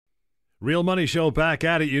Real Money Show back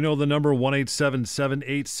at it. You know the number,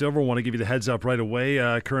 1-877-8 Want to give you the heads up right away.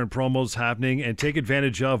 Current promos happening, and take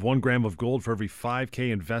advantage of 1 gram of gold for every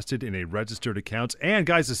 $5K invested in a registered account. And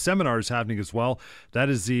guys, the seminar is happening as well. That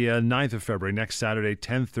is the 9th of February, next Saturday,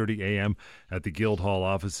 10:30 a.m. at the Guildhall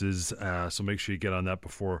offices. So make sure you get on that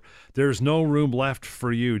before there's no room left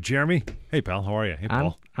for you. Jeremy, hey pal, how are you? Hey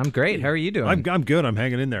Paul. I'm great. How are you doing? I'm good. I'm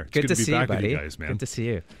hanging in there. It's good to be see back you, buddy. with you guys, man. Good to see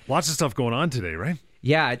you. Lots of stuff going on today, right?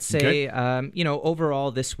 Yeah, I'd say, Okay. Overall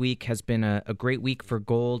this week has been a great week for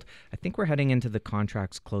gold. I think we're heading into the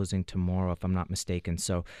contracts closing tomorrow, if I'm not mistaken.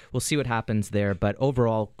 So we'll see what happens there. But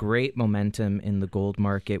overall, great momentum in the gold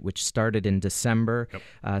market, which started in December.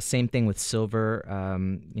 Yep. Same thing with silver.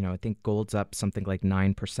 I think gold's up something like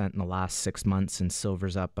 9% in the last 6 months, and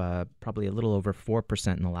silver's up probably a little over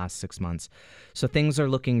 4% in the last 6 months. So things are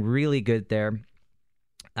looking really good there.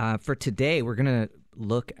 For today, we're going to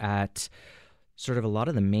look at sort of a lot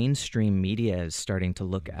of the mainstream media is starting to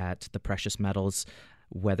look at the precious metals,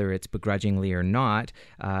 whether it's begrudgingly or not,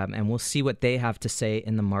 and we'll see what they have to say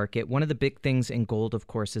in the market. One of the big things in gold, of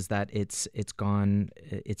course, is that it's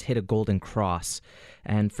hit a golden cross.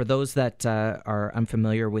 And for those that are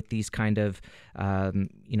unfamiliar with these kind of,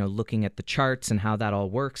 looking at the charts and how that all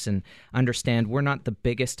works, and understand we're not the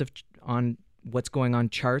biggest on what's going on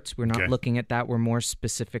charts. We're not looking at that. We're more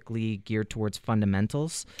specifically geared towards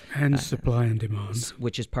fundamentals and supply and demand,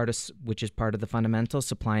 which is part of the fundamentals,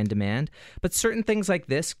 supply and demand. But certain things like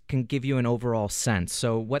this can give you an overall sense.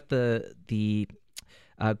 So what the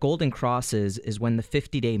golden cross is when the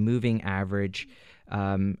 50-day moving average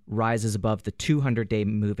rises above the 200-day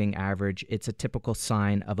moving average. It's a typical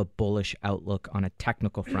sign of a bullish outlook on a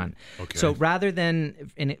technical front. Okay. So rather than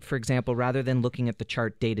looking at the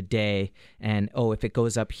chart day to day and, if it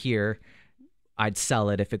goes up here, I'd sell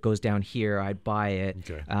it. If it goes down here, I'd buy it.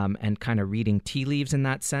 Okay. And kind of reading tea leaves in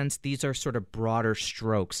that sense. These are sort of broader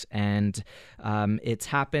strokes, and it's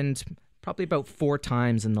happened probably about 4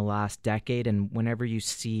 times in the last decade, and whenever you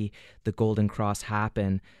see the golden cross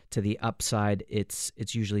happen to the upside, it's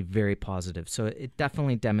usually very positive. So it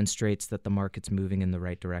definitely demonstrates that the market's moving in the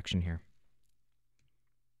right direction here.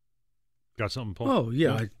 Got something, Paul? Oh,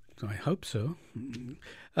 yeah, I hope so.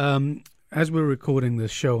 As we're recording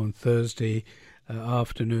this show on Thursday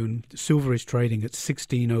afternoon, silver is trading at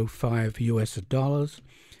 $16.05 US dollars.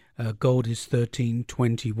 Gold is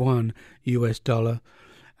 $13.21 US dollar.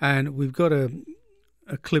 And we've got a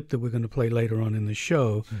clip that we're going to play later on in the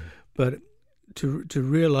show, but to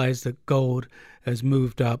realize that gold has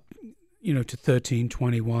moved up, to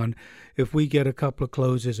 $13.21. If we get a couple of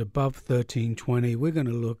closes above $13.20, we're going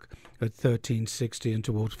to look at $13.60 and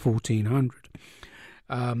towards $1400.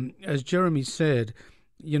 As Jeremy said,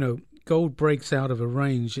 gold breaks out of a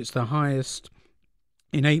range. It's the highest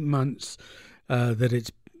in 8 months that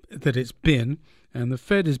it's been. And the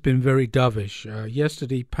Fed has been very dovish.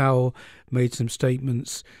 Yesterday, Powell made some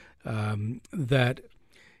statements that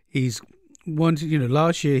he's wanted.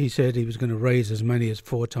 Last year he said he was going to raise as many as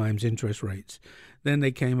 4 times interest rates. Then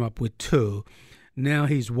they came up with 2. Now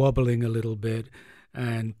he's wobbling a little bit,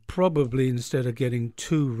 and probably instead of getting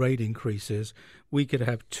 2 rate increases, we could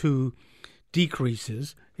have 2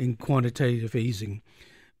 decreases in quantitative easing,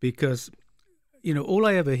 because all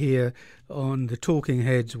I ever hear on the talking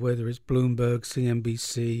heads, whether it's Bloomberg,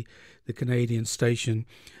 CNBC, the Canadian station,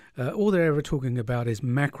 all they're ever talking about is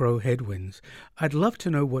macro headwinds. I'd love to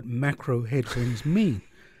know what macro headwinds mean.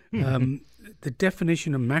 The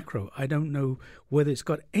definition of macro, I don't know whether it's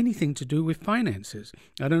got anything to do with finances.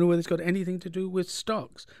 I don't know whether it's got anything to do with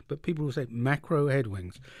stocks, but people will say macro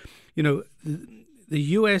headwinds. The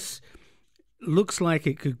U.S. looks like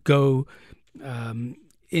it could go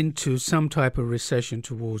into some type of recession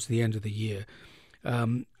towards the end of the year.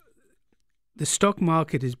 The stock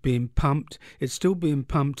market is being pumped. It's still being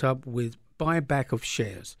pumped up with buyback of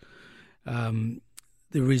shares. The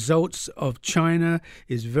results of China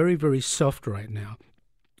is very, very soft right now.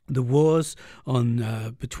 The wars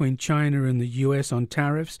on between China and the U.S. on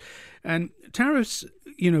tariffs. And tariffs,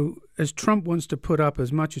 as Trump wants to put up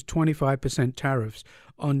as much as 25% tariffs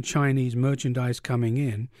on Chinese merchandise coming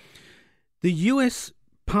in, the U.S.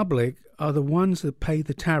 public are the ones that pay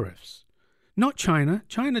the tariffs, not China.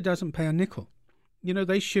 China doesn't pay a nickel.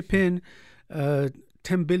 They ship in $10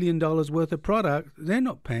 billion worth of product. They're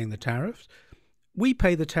not paying the tariffs. We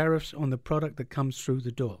pay the tariffs on the product that comes through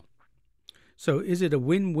the door. So is it a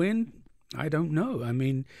win-win? I don't know. I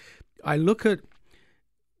mean, I look at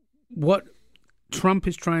what Trump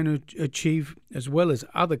is trying to achieve, as well as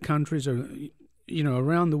other countries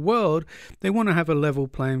around the world. They want to have a level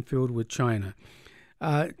playing field with China.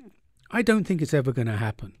 I don't think it's ever going to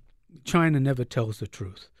happen. China never tells the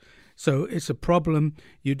truth. So it's a problem.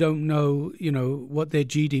 You don't know, what their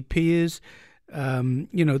GDP is.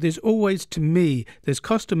 There's always, to me, there's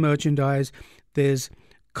cost of merchandise, there's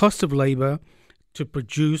cost of labor to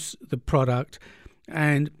produce the product.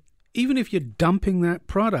 And even if you're dumping that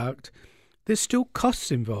product, there's still costs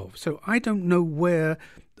involved. So I don't know where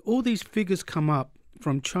all these figures come up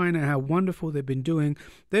from China, how wonderful they've been doing.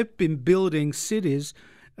 They've been building cities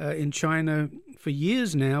in China for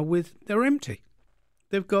years now they're empty.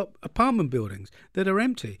 They've got apartment buildings that are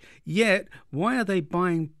empty. Yet, why are they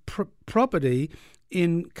buying property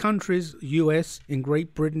in countries, US, in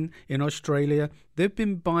Great Britain, in Australia? They've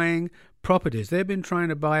been buying properties. They've been trying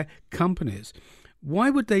to buy companies. Why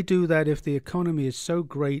would they do that if the economy is so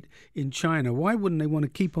great in China? Why wouldn't they want to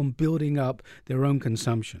keep on building up their own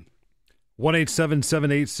consumption?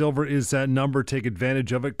 1-877-8-SILVER is that number. Take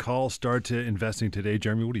advantage of it. Call, start to investing today.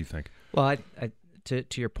 Jeremy, what do you think? Well, to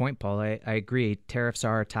your point, Paul, I agree. Tariffs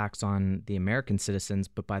are a tax on the American citizens,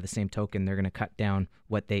 but by the same token, they're going to cut down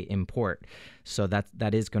what they import. So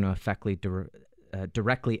that is going to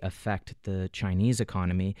directly affect the Chinese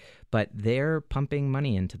economy. But they're pumping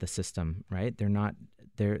money into the system, right?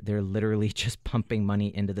 They're literally just pumping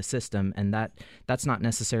money into the system, and that's not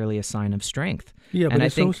necessarily a sign of strength. Yeah, but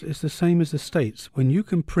it's the same as the States. When you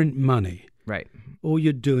can print money, right, all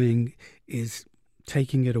you're doing is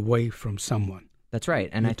taking it away from someone. That's right.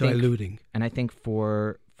 And You're diluting. And I think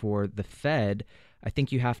for the Fed, I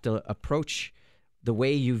think you have to approach the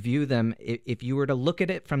way you view them. If you were to look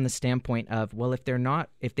at it from the standpoint of, well,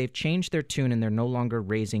 if they've changed their tune and they're no longer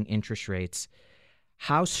raising interest rates,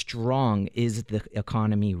 how strong is the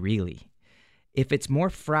economy really? If it's more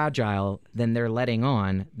fragile than they're letting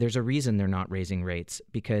on, there's a reason they're not raising rates,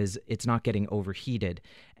 because it's not getting overheated.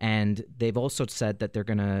 And they've also said that they're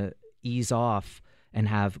going to ease off and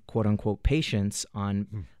have quote unquote patience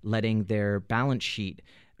on letting their balance sheet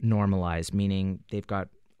normalize, meaning they've got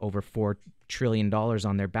over $4 trillion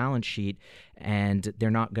on their balance sheet, and they're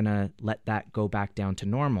not going to let that go back down to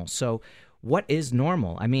normal. So what is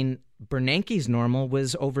normal? I mean, Bernanke's normal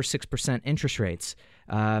was over 6% interest rates,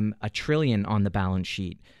 $1 trillion on the balance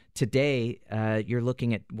sheet. Today, you're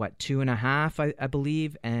looking at, 2.5, I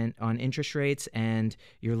believe, and on interest rates, and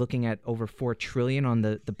you're looking at over $4 trillion on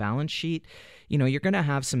the balance sheet. You're going to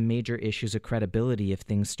have some major issues of credibility if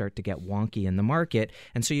things start to get wonky in the market,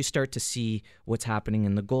 and so you start to see what's happening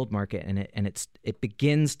in the gold market, and it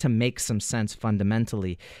begins to make some sense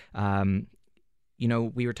fundamentally.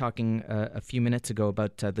 We were talking a few minutes ago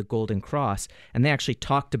about the Golden Cross, and they actually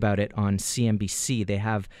talked about it on CNBC. They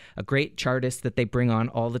have a great chartist that they bring on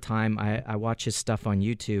all the time. I watch his stuff on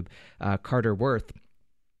YouTube, Carter Worth.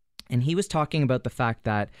 And he was talking about the fact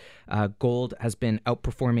that gold has been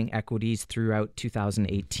outperforming equities throughout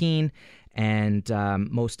 2018, and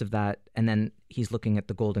most of that. And then he's looking at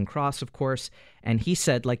the Golden Cross, of course. And he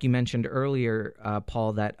said, like you mentioned earlier,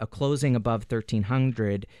 Paul, that a closing above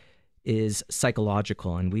 1,300 is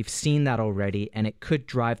psychological, and we've seen that already, and it could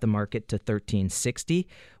drive the market to 1360.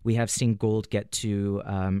 We have seen gold get to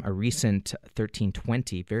a recent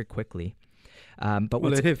 1320 very quickly.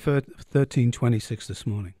 It hit for 1326 this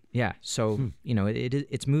morning. Yeah, so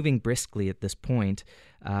it's moving briskly at this point.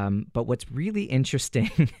 But what's really interesting,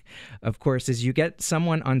 of course, is you get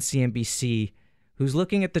someone on CNBC who's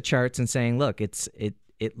looking at the charts and saying, "Look, it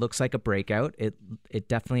looks like a breakout. It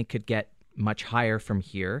definitely could get much higher from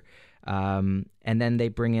here." And then they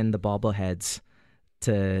bring in the bobbleheads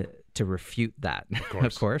to refute that,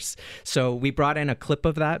 of course. So we brought in a clip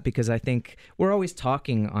of that because I think we're always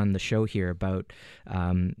talking on the show here about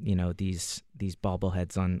these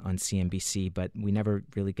bobbleheads on CNBC, but we never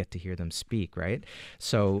really get to hear them speak, right?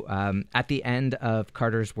 So at the end of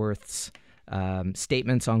Carter Worth's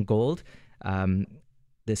statements on gold,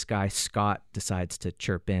 this guy Scott decides to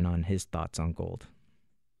chirp in on his thoughts on gold.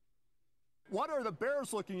 What are the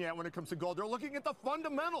bears looking at when it comes to gold? They're looking at the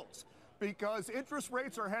fundamentals, because interest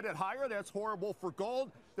rates are headed higher. That's horrible for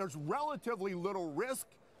gold. There's relatively little risk,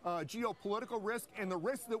 geopolitical risk, and the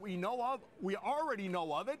risk that we know of, we already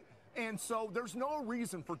know of it. And so there's no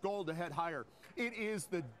reason for gold to head higher. It is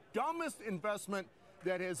the dumbest investment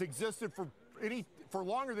that has existed for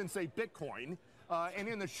longer than, say, Bitcoin. And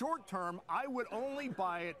in the short term, I would only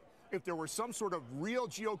buy it if there were some sort of real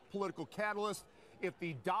geopolitical catalyst, if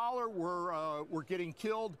the dollar were getting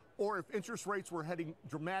killed, or if interest rates were heading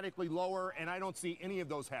dramatically lower, and I don't see any of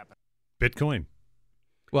those happen. Bitcoin.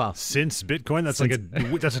 Well, since Bitcoin, that's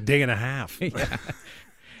a day and a half. Yeah.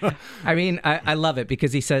 I mean, I love it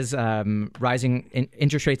because he says rising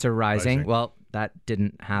interest rates are rising. Well, that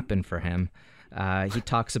didn't happen for him. He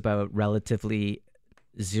talks about relatively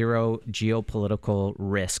zero geopolitical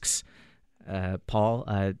risks Paul.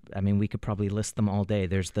 I mean, we could probably list them all day.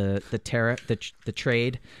 There's the tariff, the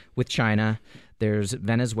trade with China. There's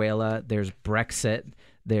Venezuela. There's Brexit.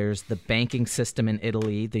 There's the banking system in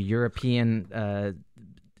Italy. The European, the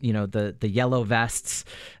yellow vests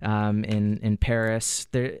in Paris.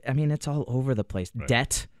 I mean, it's all over the place. Right.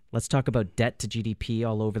 Debt. Let's talk about debt to GDP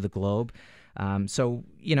all over the globe. So,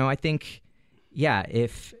 I think,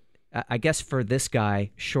 I guess for this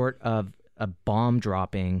guy, short of a bomb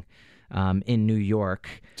dropping in New York,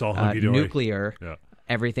 it's all hunky-dory. Nuclear,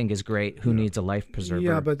 everything is great. Who needs a life preserver?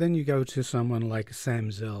 Yeah, but then you go to someone like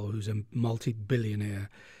Sam Zell, who's a multi-billionaire.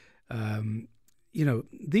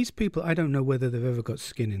 These people, I don't know whether they've ever got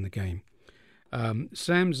skin in the game.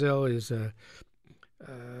 Sam Zell is a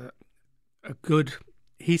good...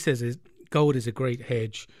 He says gold is a great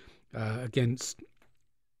hedge against,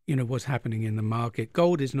 what's happening in the market.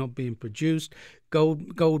 Gold is not being produced.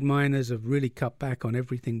 Gold miners have really cut back on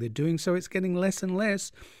everything they're doing, so it's getting less and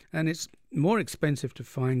less, and it's more expensive to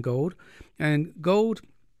find gold. And gold,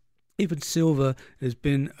 even silver, has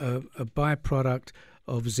been a byproduct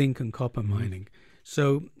of zinc and copper mining.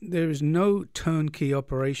 So there is no turnkey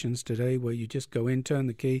operations today where you just go in, turn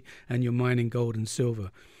the key, and you're mining gold and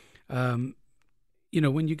silver.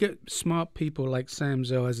 When you get smart people like Sam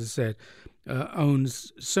Zell, as I said,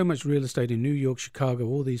 owns so much real estate in New York, Chicago,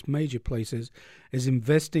 all these major places, is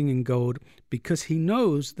investing in gold because he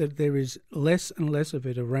knows that there is less and less of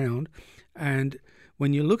it around. And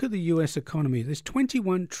when you look at the U.S. economy, there's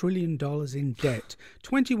 $21 trillion in debt.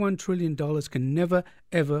 $21 trillion can never,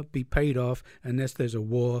 ever be paid off unless there's a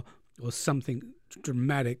war or something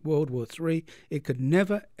dramatic, World War III. It could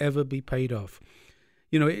never, ever be paid off.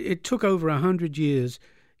 It took over 100 years,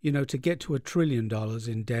 to get to $1 trillion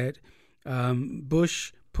in debt.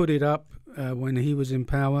 Bush put it up when he was in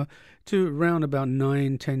power to around about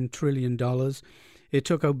 $9-10 trillion. It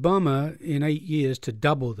took Obama in 8 years to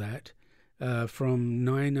double that, from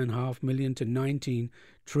 9.5 million to 19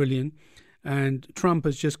 trillion. And Trump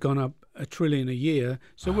has just gone up $1 trillion a year.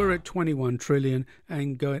 So we're at 21 trillion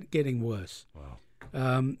and getting worse. Wow.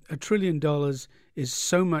 $1 trillion is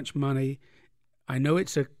so much money. I know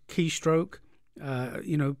it's a keystroke.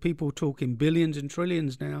 People talk in billions and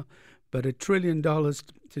trillions now, but $1 trillion to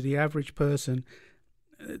the average person,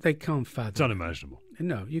 they can't fathom. It's unimaginable.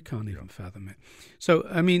 No, you can't even fathom it. So,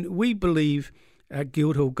 I mean, we believe at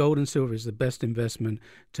Guildhall, gold and silver is the best investment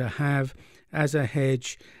to have as a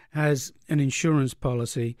hedge, as an insurance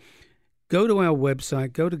policy. Go to our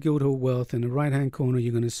website, go to Guildhall Wealth. In the right-hand corner,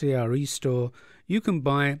 you're going to see our e-store. You can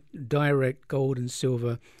buy direct gold and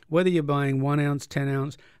silver, whether you're buying 1 ounce, 10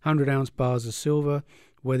 ounce, 100 ounce bars of silver,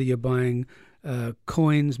 whether you're buying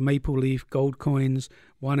coins, maple leaf, gold coins,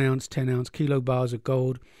 1 ounce, 10 ounce, kilo bars of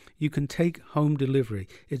gold. You can take home delivery.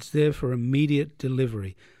 It's there for immediate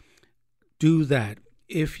delivery. Do that.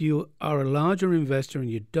 If you are a larger investor and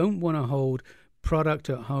you don't want to hold product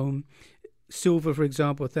at home, silver, for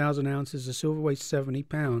example, 1,000 ounces of silver weighs 70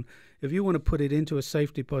 pounds. If you want to put it into a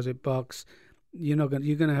safe deposit box, you're going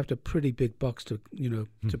to have a pretty big box to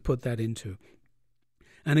to put that into.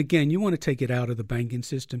 And again, you want to take it out of the banking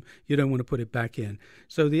system. You don't want to put it back in.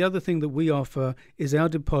 So the other thing that we offer is our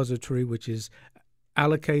depository, which is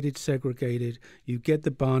allocated, segregated. You get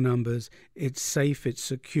the bar numbers. It's safe. It's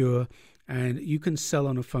secure. And you can sell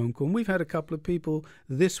on a phone call. And we've had a couple of people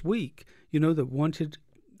this week, that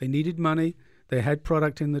they needed money. They had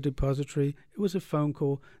product in the depository. It was a phone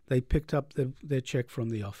call. They picked up their check from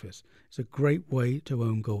the office. It's a great way to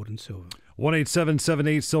own gold and silver.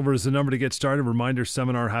 1-877-8 Silver is the number to get started. Reminder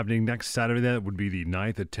seminar happening next Saturday. That would be the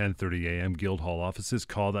 9th at 10:30 a.m. Guildhall offices.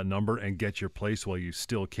 Call that number and get your place while you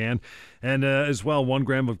still can. And as well, 1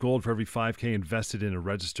 gram of gold for every $5,000 invested in a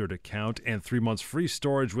registered account and 3 months free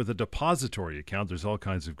storage with a depository account. There's all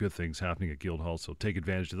kinds of good things happening at Guildhall, so take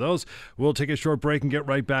advantage of those. We'll take a short break and get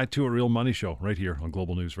right back to a Real Money Show right here on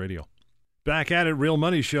Global News Radio. Back at it, Real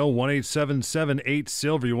Money Show, 1-877-8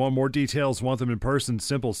 Silver. You want more details, want them in person,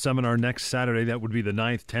 simple seminar next Saturday. That would be the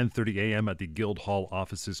 9th, 10:30 a.m. at the Guildhall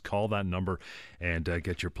offices. Call that number and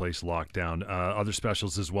get your place locked down. Other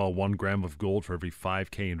specials as well, 1 gram of gold for every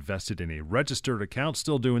 $5,000 invested in a registered account.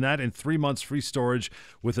 Still doing that, and 3 months free storage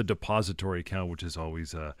with a depository account, which is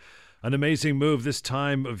always an amazing move this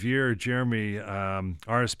time of year. Jeremy,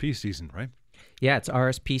 RSP season, right? Yeah, it's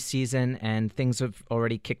RSP season, and things have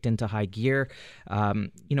already kicked into high gear.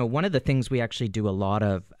 One of the things we actually do a lot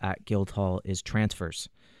of at Guildhall is transfers.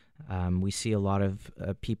 We see a lot of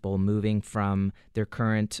people moving from their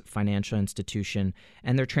current financial institution,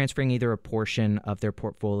 and they're transferring either a portion of their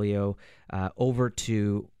portfolio over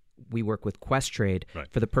to we work with Questrade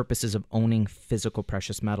Right. for the purposes of owning physical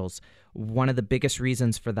precious metals. One of the biggest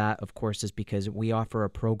reasons for that, of course, is because we offer a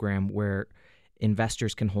program where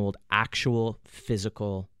investors can hold actual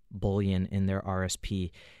physical bullion in their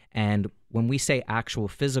RSP. And when we say actual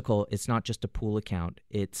physical, it's not just a pool account.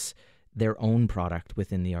 It's their own product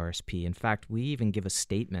within the RSP. In fact, we even give a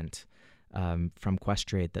statement from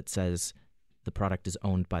Questrade that says the product is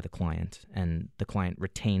owned by the client and the client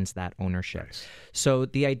retains that ownership. Nice. So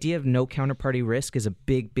the idea of no counterparty risk is a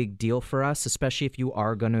big, big deal for us, especially if you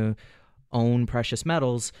are going to own precious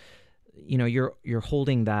metals. You know, you're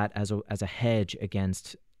holding that as a hedge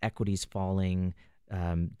against equities falling,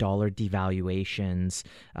 dollar devaluations.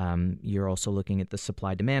 You're also looking at the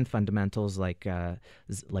supply-demand fundamentals, like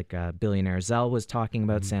billionaire Zell was talking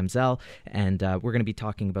about, Sam Zell, and we're going to be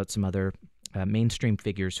talking about some other mainstream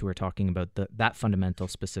figures who are talking about that fundamental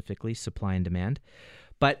specifically, supply and demand.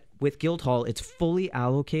 But with Guildhall, it's fully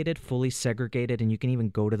allocated, fully segregated, and you can even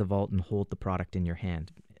go to the vault and hold the product in your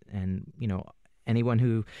hand. And, you know, anyone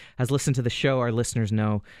who has listened to the show, our listeners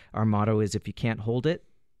know our motto is if you can't hold it,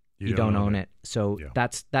 you don't own it. So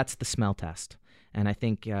that's the smell test. And I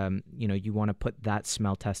think, you know, you want to put that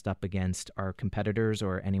smell test up against our competitors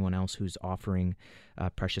or anyone else who's offering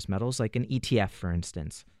precious metals, like an ETF, for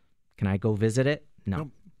instance. Can I go visit it? No.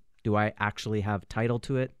 Nope. Do I actually have title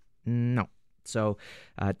to it? No. So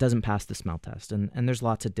it doesn't pass the smell test. And there's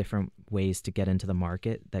lots of different ways to get into the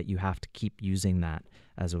market that you have to keep using that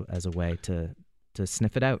as a way to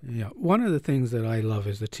sniff it out. Yeah. One of the things that I love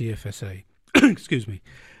is the TFSA. Excuse me.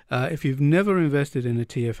 If you've never invested in a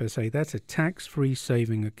TFSA, that's a tax-free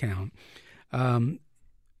saving account.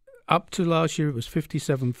 Up to last year, it was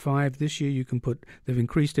 $57,500. This year, they've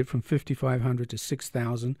increased it from $5,500 to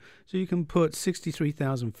 $6,000. So you can put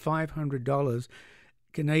 $63,500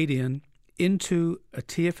 Canadian into a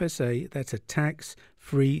TFSA. That's a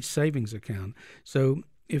tax-free savings account. So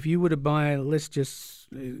if you were to buy, let's just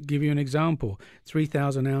give you an example,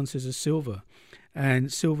 3,000 ounces of silver,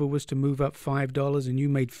 and silver was to move up $5 and you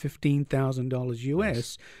made $15,000 US,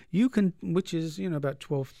 nice. You can, which is, you know, about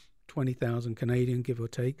 20,000 Canadian, give or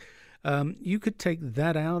take. You could take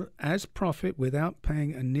that out as profit without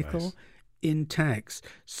paying a nickel nice. In tax.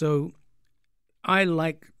 So I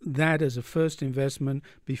like that as a first investment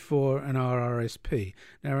before an RRSP.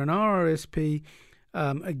 Now, an RRSP,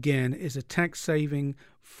 again, is a tax saving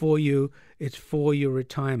for you. It's for your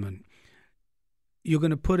retirement. You're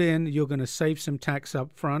going to put in, you're going to save some tax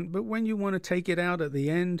up front, but when you want to take it out at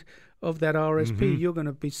the end of that RSP, you're going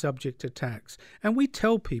to be subject to tax. And we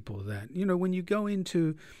tell people that, you know, when you go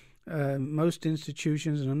into most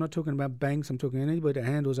institutions, and I'm not talking about banks, I'm talking anybody that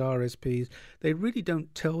handles RSPs, they really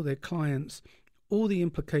don't tell their clients all the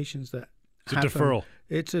implications that happen. It's a deferral.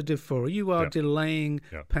 It's a deferral. You are delaying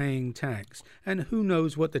paying tax. And who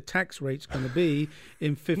knows what the tax rate's going to be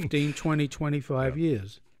in 15, 20, 25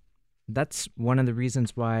 years. That's one of the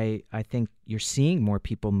reasons why I think you're seeing more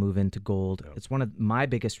people move into gold. It's one of my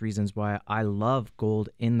biggest reasons why I love gold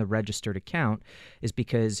in the registered account is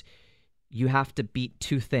because you have to beat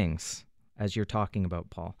two things, as you're talking about,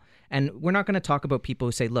 Paul. And we're not going to talk about people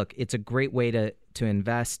who say, look, it's a great way to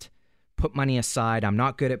invest, put money aside. I'm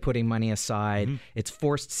not good at putting money aside. It's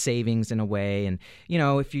forced savings in a way. And, you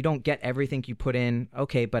know, if you don't get everything you put in,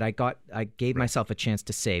 okay, but I gave myself a chance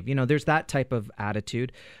to save. You know, there's that type of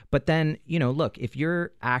attitude. But then, you know, look, if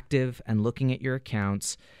you're active and looking at your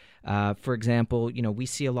accounts, for example, you know, we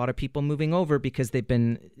see a lot of people moving over because they've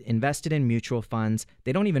been invested in mutual funds.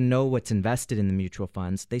 They don't even know what's invested in the mutual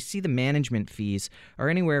funds. They see the management fees are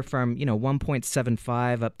anywhere from, you know,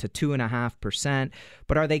 1.75 up to 2.5%.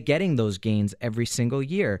 But are they getting those gains every single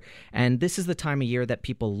year? And this is the time of year that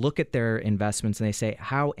people look at their investments and they say,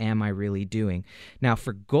 how am I really doing? Now,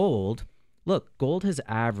 for gold, look, gold has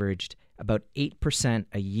averaged about 8%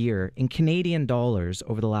 a year in Canadian dollars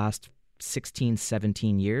over the last 16,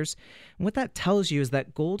 17 years. And what that tells you is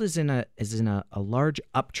that gold is in a large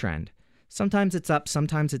uptrend. Sometimes it's up,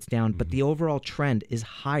 sometimes it's down, but the overall trend is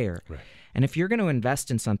higher. Right. And if you're going to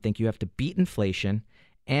invest in something, you have to beat inflation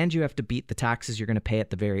and you have to beat the taxes you're going to pay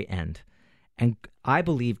at the very end. And I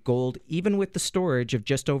believe gold, even with the storage of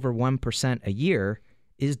just over 1% a year,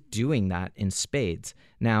 is doing that in spades.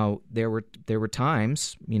 Now, there were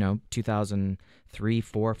times, you know, 2003,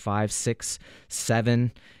 4, 5, 6,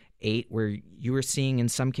 7, 8, where you were seeing in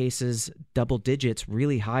some cases double digits,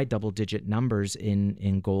 really high double digit numbers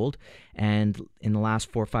in gold. And in the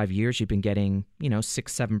last 4 or 5 years, you've been getting, you know,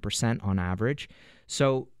 6, 7% on average.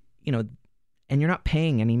 So, you know, and you're not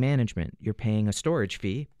paying any management. You're paying a storage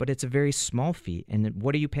fee, but it's a very small fee. And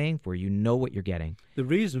what are you paying for? You know what you're getting. The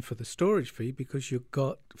reason for the storage fee, because you've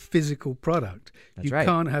got physical product. That's right. You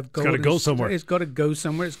can't have gold. It's got to go somewhere. It's got to go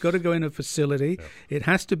somewhere. It's got to go in a facility. Yeah. It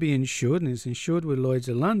has to be insured, and it's insured with Lloyd's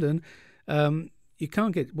of London. You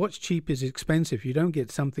can't get what's cheap is expensive. You don't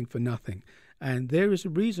get something for nothing. And there is a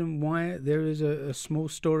reason why there is a small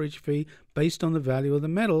storage fee based on the value of the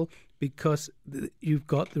metal, because you've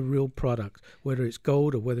got the real product, whether it's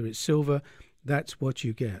gold or whether it's silver. That's what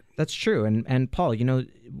you get. That's true. And Paul,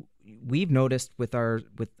 we've noticed with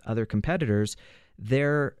other competitors,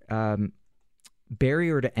 their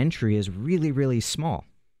barrier to entry is really, really small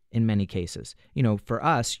in many cases. For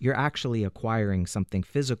us, you're actually acquiring something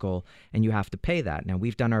physical and you have to pay that. Now,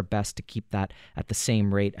 we've done our best to keep that at the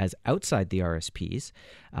same rate as outside the RSPs.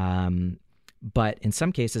 But in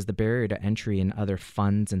some cases, the barrier to entry in other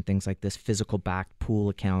funds and things like this, physical backed pool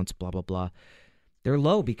accounts, blah, blah, blah, they're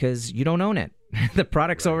low because you don't own it. The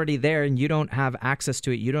product's right. Already there and you don't have access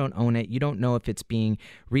to it. You don't own it. You don't know if it's being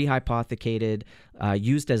rehypothecated,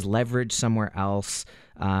 used as leverage somewhere else.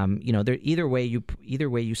 Either way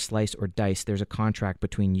you slice or dice, there's a contract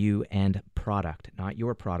between you and product, not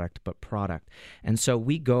your product, but product. And so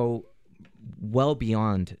we go well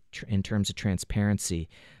beyond in terms of transparency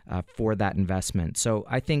for that investment. So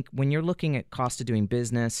I think when you're looking at cost of doing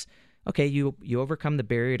business, okay, you overcome the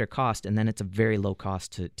barrier to cost, and then it's a very low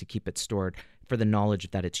cost to keep it stored for the knowledge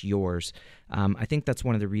that it's yours. I think that's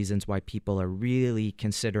one of the reasons why people are really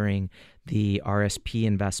considering the RSP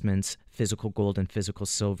investments, physical gold and physical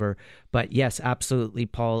silver. But yes, absolutely,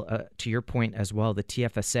 Paul, to your point as well, the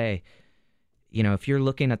TFSA, if you're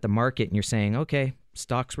looking at the market and you're saying, okay,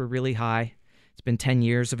 stocks were really high, it's been 10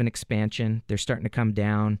 years of an expansion, they're starting to come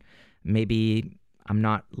down, maybe I'm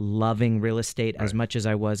not loving real estate as much as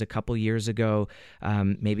I was a couple years ago.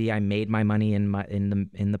 Maybe I made my money in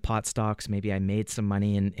the pot stocks. Maybe I made some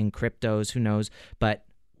money in cryptos. Who knows? But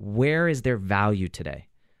where is their value today?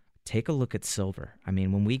 Take a look at silver. I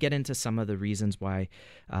mean, when we get into some of the reasons why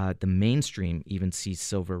the mainstream even sees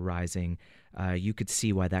silver rising, you could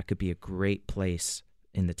see why that could be a great place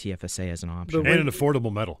in the TFSA as an option. And an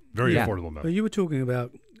affordable metal. Very affordable metal. But you were talking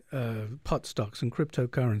about pot stocks and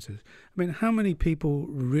cryptocurrencies. I mean, how many people,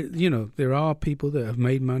 there are people that have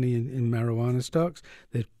made money in marijuana stocks.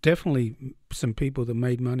 There's definitely some people that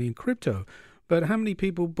made money in crypto. But how many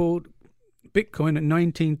people bought Bitcoin at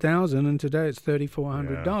 $19,000 and today it's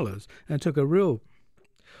 $3,400 and took a real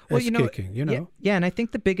kicking, Yeah, and I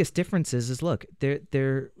think the biggest difference is look,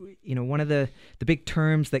 they're one of the big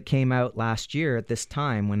terms that came out last year at this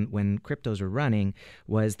time when cryptos were running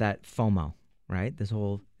was that FOMO. Right,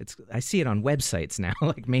 I see it on websites now,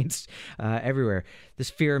 like everywhere. This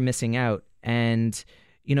fear of missing out, and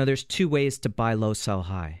there's two ways to buy low, sell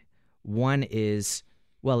high. One is,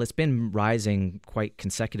 it's been rising quite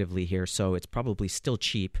consecutively here, so it's probably still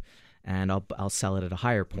cheap, and I'll sell it at a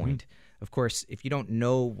higher point. Mm-hmm. Of course, if you don't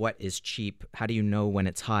know what is cheap, how do you know when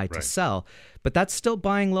it's high to sell? But that's still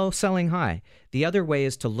buying low, selling high. The other way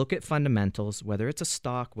is to look at fundamentals, whether it's a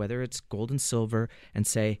stock, whether it's gold and silver, and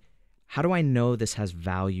say, how do I know this has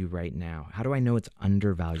value right now? How do I know it's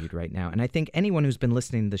undervalued right now? And I think anyone who's been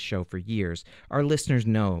listening to the show for years, our listeners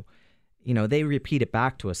know, they repeat it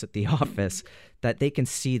back to us at the office that they can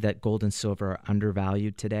see that gold and silver are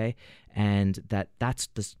undervalued today, and that's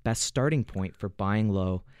the best starting point for buying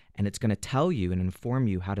low, and it's going to tell you and inform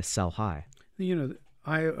you how to sell high.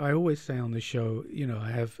 I always say on the show,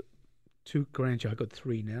 I have 2 grandchildren. I've got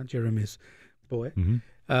 3 now, Jeremy's boy.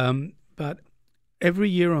 Mm-hmm. But every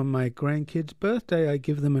year on my grandkid's birthday, I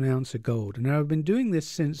give them an ounce of gold. And I've been doing this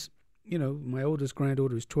since, my oldest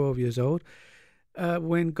granddaughter was 12 years old,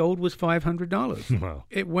 when gold was $500. Wow.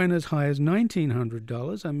 It went as high as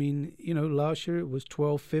 $1,900. I mean, last year it was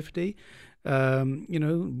 $1,250.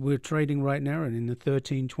 We're trading right now in the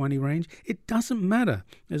 $1,320 range. It doesn't matter.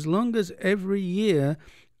 As long as every year,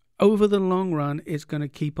 over the long run, it's going to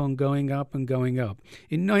keep on going up and going up.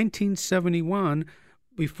 In 1971...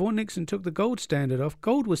 before Nixon took the gold standard off,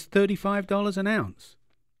 gold was $35 an ounce.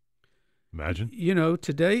 Imagine.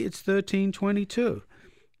 Today it's $13.22.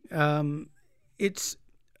 It's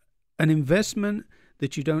an investment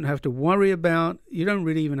that you don't have to worry about. You don't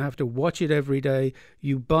really even have to watch it every day.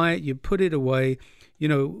 You buy it, you put it away.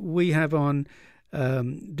 We have on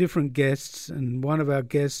different guests, and one of our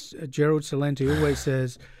guests, Gerald Salenti, always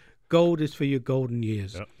says, gold is for your golden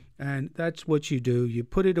years. Yep. And that's what you do. You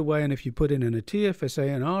put it away, and if you put it in a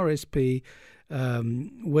TFSA, an RSP,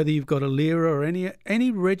 whether you've got a LIRA or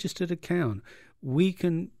any registered account, we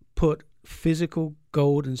can put physical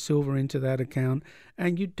gold and silver into that account,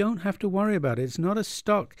 and you don't have to worry about it. It's not a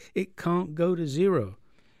stock. It can't go to zero.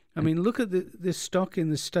 I mean, look at this stock in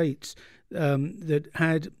the States that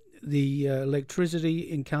had the electricity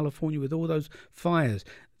in California with all those fires.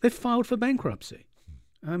 They filed for bankruptcy.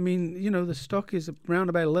 I mean, the stock is around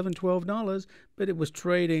about $11, $12, but it was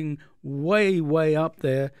trading way, way up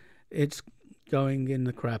there. It's going in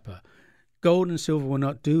the crapper. Gold and silver will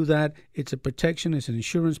not do that. It's a protection. It's an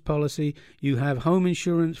insurance policy. You have home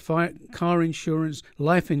insurance, car insurance,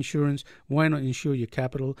 life insurance. Why not insure your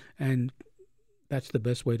capital? And that's the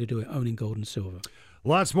best way to do it, owning gold and silver.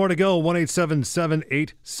 Lots more to go.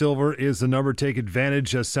 1-877-8-SILVER is the number. Take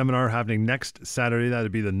advantage. A seminar happening next Saturday. That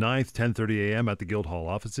would be the 9th, 10:30 a.m. at the Guildhall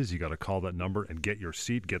offices. You got to call that number and get your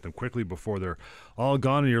seat. Get them quickly before they're all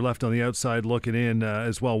gone and you're left on the outside looking in.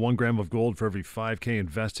 As well, 1 gram of gold for every $5,000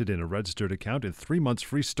 invested in a registered account and 3 months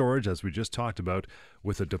free storage, as we just talked about,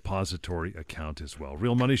 with a depository account as well.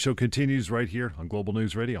 Real Money Show continues right here on Global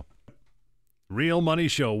News Radio. Real Money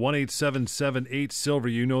Show, 1-877-8-SILVER.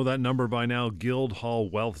 You know that number by now.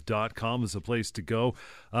 Guildhallwealth.com is the place to go.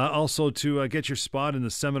 Also to get your spot in the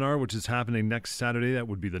seminar, which is happening next Saturday. That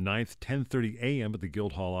would be the 9th, 10:30 a.m. at the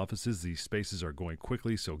Guildhall offices. These spaces are going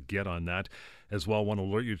quickly, so get on that. As well, I want to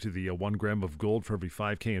alert you to the 1 gram of gold for every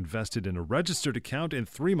 $5,000 invested in a registered account in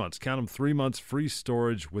 3 months. Count them, 3 months free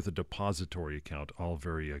storage with a depository account. All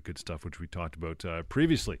very good stuff, which we talked about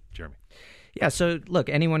previously, Jeremy. Yeah, so look,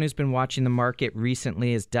 anyone who's been watching the market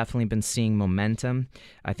recently has definitely been seeing momentum.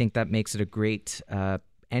 I think that makes it a great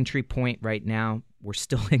entry point right now. We're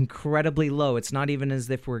still incredibly low. It's not even as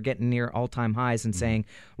if we're getting near all-time highs and saying,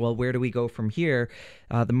 well, where do we go from here?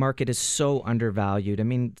 The market is so undervalued. I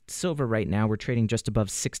mean, silver right now, we're trading just above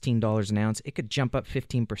 $16 an ounce. It could jump up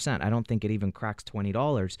 15%. I don't think it even cracks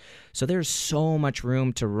 $20. So there's so much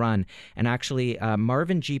room to run. And actually,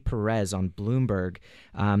 Marvin G. Perez on Bloomberg,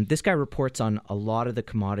 this guy reports on a lot of the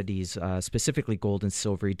commodities, specifically gold and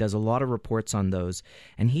silver. He does a lot of reports on those.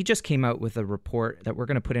 And he just came out with a report that we're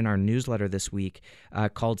going to put in our newsletter this week,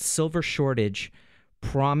 called Silver Shortage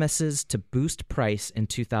Promises to Boost Price in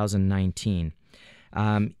 2019.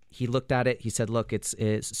 He looked at it. He said, look, it's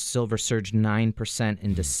silver surged 9%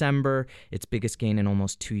 in December, its biggest gain in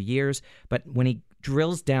almost 2 years. But when he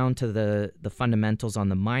drills down to the fundamentals on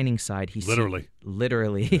the mining side, he literally,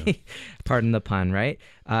 yeah. Pardon the pun, right?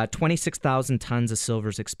 26,000 tons of silver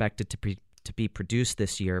is expected to be produced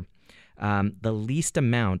this year. The least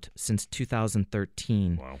amount since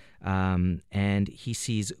 2013. Wow. And he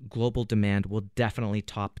sees global demand will definitely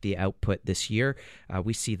top the output this year.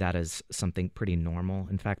 We see that as something pretty normal.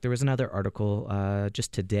 In fact, there was another article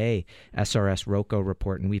just today, SRS Rocco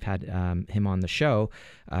report, and we've had him on the show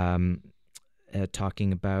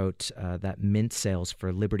talking about that mint sales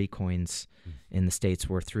for Liberty coins in the States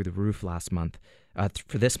were through the roof last month,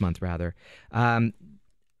 for this month rather.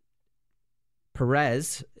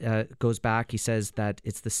 Perez goes back. He says that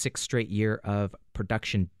it's the 6th straight year of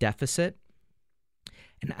production deficit.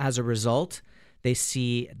 And as a result, they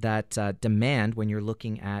see that demand, when you're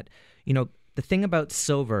looking at, the thing about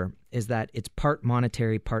silver is that it's part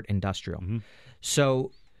monetary, part industrial. Mm-hmm.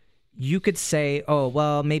 So you could say, oh,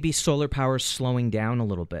 well, maybe solar power is slowing down a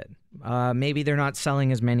little bit. Maybe they're not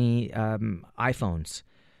selling as many iPhones.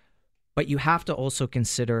 But you have to also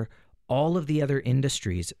consider all of the other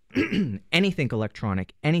industries, anything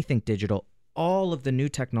electronic, anything digital, all of the new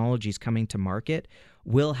technologies coming to market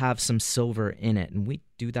will have some silver in it. And we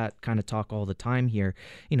do that kind of talk all the time here.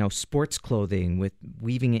 Sports clothing with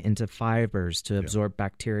weaving it into fibers to absorb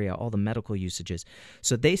bacteria, all the medical usages.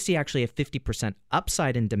 So they see actually a 50%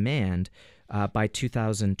 upside in demand by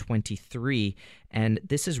 2023. And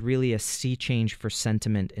this is really a sea change for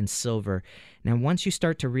sentiment in silver. Now, once you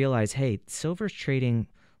start to realize, hey, silver's trading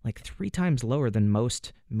like 3 times lower than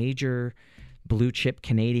most major blue chip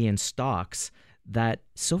Canadian stocks, that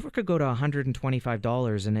silver could go to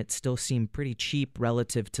 $125 and it still seem pretty cheap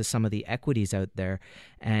relative to some of the equities out there.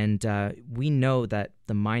 And we know that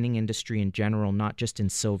the mining industry in general, not just in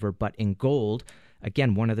silver, but in gold,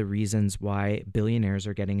 again, one of the reasons why billionaires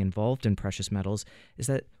are getting involved in precious metals is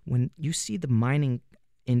that when you see the mining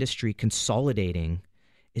industry consolidating,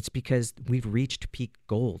 it's because we've reached peak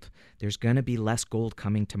gold. There's going to be less gold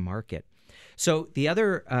coming to market. So the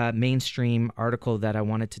other mainstream article that I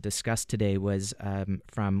wanted to discuss today was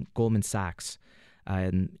from Goldman Sachs.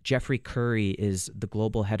 Jeffrey Curry is the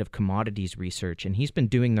global head of commodities research, and he's been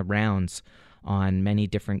doing the rounds on many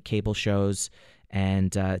different cable shows,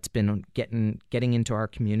 and it's been getting into our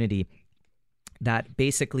community that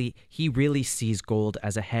basically he really sees gold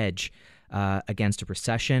as a hedge against a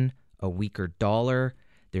recession, a weaker dollar.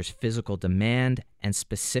 There's physical demand, and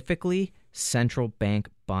specifically central bank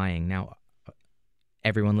buying. Now,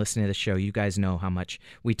 everyone listening to the show, you guys know how much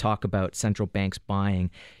we talk about central banks buying.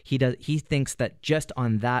 He thinks that just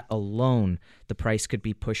on that alone, the price could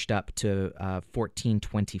be pushed up to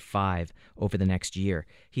 14.25 over the next year.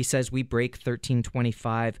 He says we break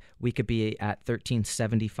 13.25, we could be at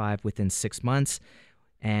 13.75 within 6 months,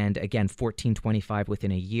 and again 14.25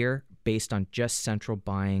 within a year, based on just central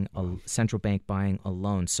bank buying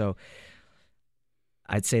alone. So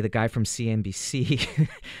I'd say the guy from CNBC,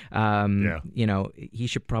 he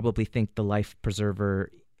should probably think the life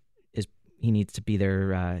preserver he needs to be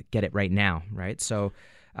there, get it right now, right? So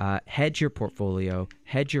hedge your portfolio,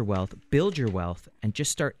 hedge your wealth, build your wealth, and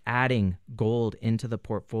just start adding gold into the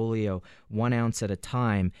portfolio 1 ounce at a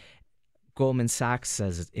time. Goldman Sachs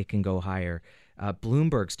says it can go higher.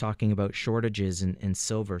 Bloomberg's talking about shortages in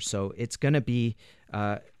silver. So it's going to be,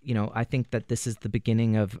 I think that this is the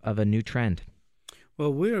beginning of a new trend.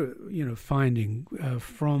 Well, we're finding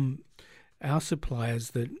from our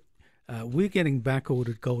suppliers that we're getting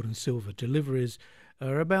back-ordered gold and silver. Deliveries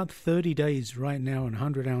are about 30 days right now on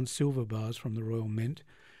 100-ounce silver bars from the Royal Mint.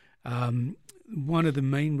 One of the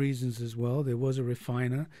main reasons as well, there was a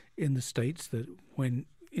refiner in the States that went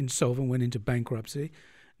insolvent, went into bankruptcy.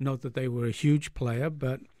 Not that they were a huge player,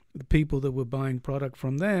 but the people that were buying product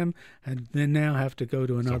from them and then now have to go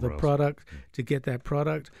to another product to get that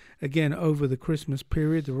product. Again, over the Christmas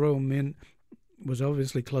period, the Royal Mint was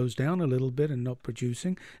obviously closed down a little bit and not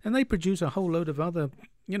producing. And they produce a whole load of other,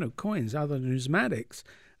 coins, other numismatics,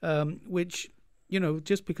 which,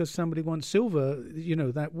 just because somebody wants silver,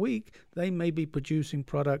 that week, they may be producing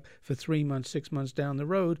product for 3 months, 6 months down the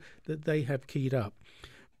road that they have keyed up.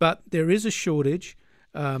 But there is a shortage.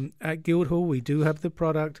 At Guildhall, we do have the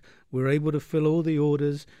product. We're able to fill all the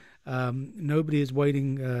orders. Nobody is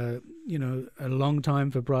waiting, a long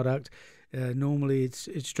time for product. Normally, it's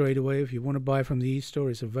straight away. If you want to buy from the e-store,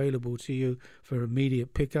 it's available to you for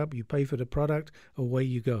immediate pickup. You pay for the product, away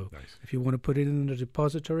you go. Nice. If you want to put it in the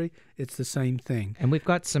depository, it's the same thing. And we've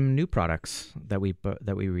got some new products that we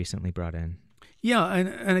recently brought in. Yeah,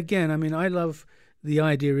 and again, I love the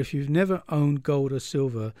idea, if you've never owned gold or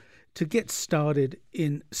silver, to get started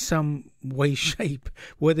in some way, shape.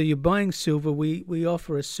 Whether you're buying silver, we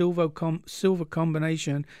offer a silver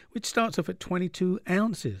combination, which starts off at 22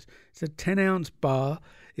 ounces. It's a 10-ounce bar.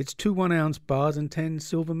 It's 2 1-ounce bars and 10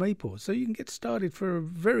 silver maples. So you can get started for a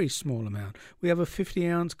very small amount. We have a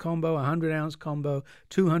 50-ounce combo, a 100-ounce combo,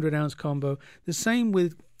 200-ounce combo. The same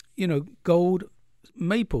with, gold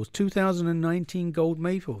maples, 2019 gold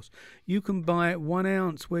maples. You can buy 1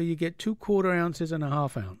 ounce where you get 2 1/4 ounces and a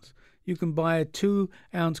 1/2 ounce. You can buy a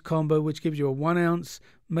 2-ounce combo, which gives you a 1 ounce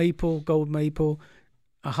maple, gold maple,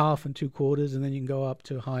 a 1/2 and 2 1/4, and then you can go up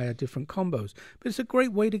to higher different combos. But it's a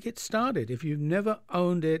great way to get started. If you've never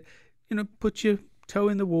owned it, put your toe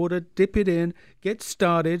in the water, dip it in, get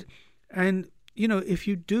started. And, if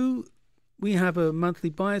you do, we have a monthly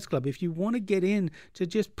buyers club. If you want to get in to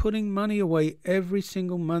just putting money away every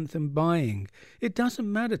single month and buying, it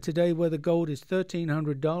doesn't matter today whether gold is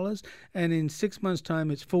 $1,300 and in 6 months' time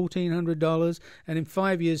it's $1,400 and in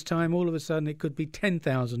 5 years' time all of a sudden it could be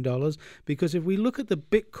 $10,000. Because if we look at the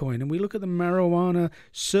Bitcoin and we look at the marijuana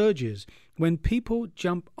surges, when people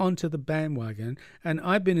jump onto the bandwagon, and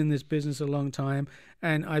I've been in this business a long time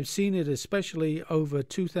and I've seen it especially over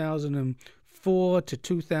 2004 to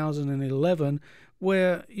 2011,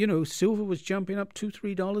 where, silver was jumping up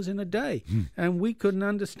 $2-3 in a day. And we couldn't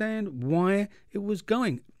understand why it was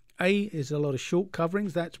going. Is a lot of short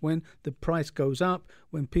coverings. That's when the price goes up,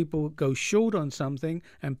 when people go short on something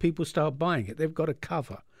and people start buying it. They've got a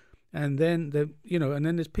cover. And then, and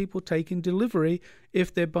then there's people taking delivery.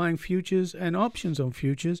 If they're buying futures and options on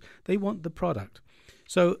futures, they want the product.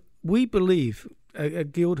 So we believe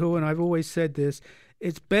at Guildhall, and I've always said this,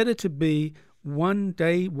 it's better to be 1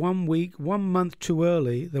 day, 1 week, 1 month too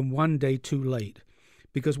early than 1 day too late.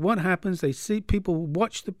 Because what happens, they see people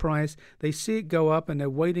watch the price, they see it go up, and they're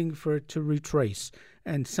waiting for it to retrace.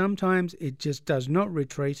 And sometimes it just does not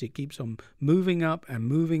retrace. It keeps on moving up and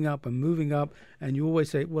moving up and moving up. And you always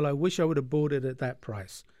say, well, I wish I would have bought it at that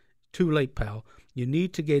price. Too late, pal. You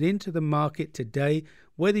need to get into the market today,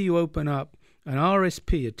 whether you open up an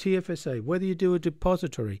RSP, a TFSA, whether you do a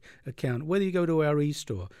depository account, whether you go to our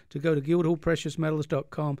e-store, to go to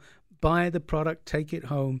guildhallpreciousmetals.com, buy the product, take it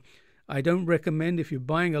home. I don't recommend, if you're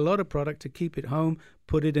buying a lot of product, to keep it home.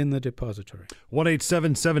 Put it in the depository.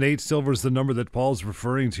 1-877-8 Silver is the number that Paul's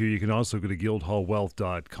referring to. You can also go to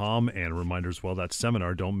guildhallwealth.com. And a reminder as well, that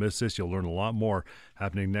seminar, don't miss this. You'll learn a lot more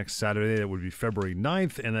happening next Saturday. That would be February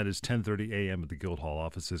 9th, and that is 10:30 a.m. at the Guildhall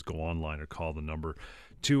offices. Go online or call the number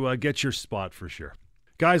to get your spot for sure.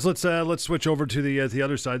 Guys, let's switch over to the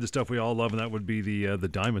other side, the stuff we all love, and that would be the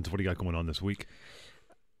diamonds. What do you got going on this week?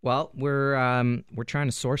 Well, we're trying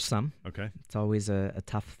to source some. Okay. It's always a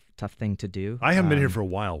tough thing to do. I haven't been here for a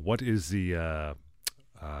while. What is the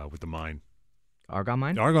with the mine? Argon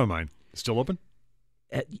mine? Argon mine. Still open?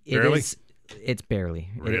 Barely? It's barely.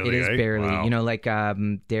 Really, it is barely. Wow. You know, like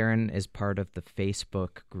Darren is part of the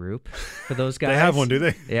Facebook group for those guys. They have one, do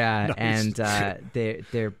they? Yeah, Nice.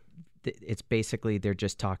 and it's basically they're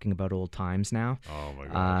just talking about old times now. Oh my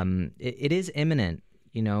gosh. It is imminent,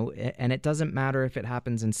 you know, and it doesn't matter if it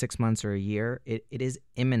happens in 6 months or a year. It is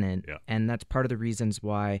imminent, Yeah. and that's part of the reasons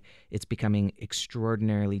why it's becoming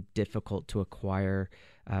extraordinarily difficult to acquire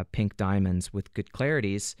pink diamonds with good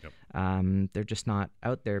clarities. Yep. They're just not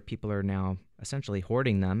out there. People are now essentially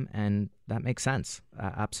hoarding them, and that makes sense.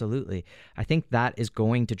 Absolutely. I think that is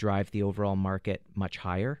going to drive the overall market much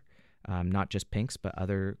higher, not just pinks, but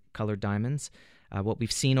other colored diamonds. What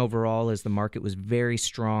we've seen overall is the market was very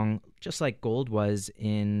strong, just like gold was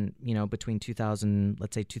in, you know, between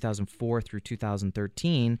 2004 through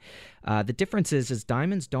 2013. The difference is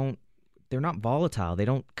diamonds they're not volatile. They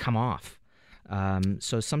don't come off.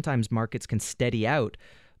 So sometimes markets can steady out,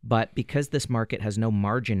 but because this market has no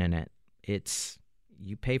margin in it,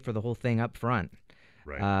 you pay for the whole thing up front.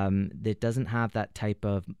 Right. It doesn't have that type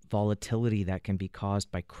of volatility that can be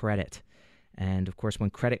caused by credit. And of course, when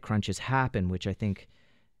credit crunches happen, which I think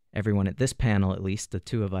everyone at this panel, at least the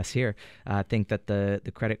two of us here, think that the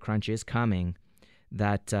credit crunch is coming,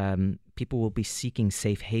 that people will be seeking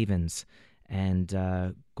safe havens,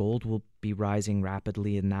 and gold will be rising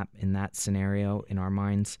rapidly in that scenario. In our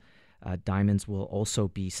minds, diamonds will also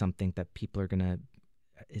be something that people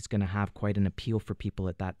is going to have quite an appeal for people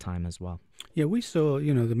at that time as well. Yeah, we saw,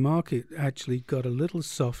 you know, the market actually got a little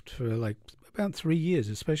soft for like about 3 years,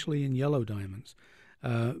 especially in yellow diamonds.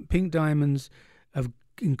 Pink diamonds have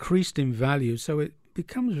increased in value, so it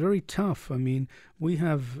becomes very tough. I mean, we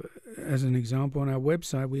have, as an example, on our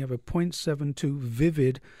website, we have a 0.72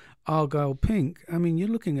 vivid Argyle pink. I mean, you're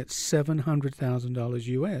looking at $700,000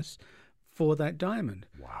 US for that diamond.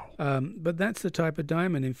 Wow. But that's the type of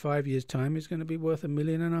diamond in 5 years' time is going to be worth $1.5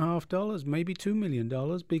 million, maybe $2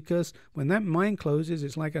 million, because when that mine closes,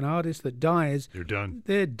 it's like an artist that dies. They're done.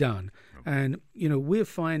 They're done. And, you know, we're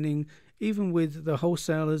finding, even with the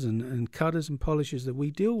wholesalers and cutters and polishers that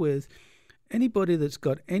we deal with, anybody that's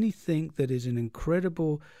got anything that is an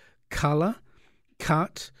incredible color,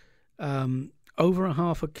 cut, over a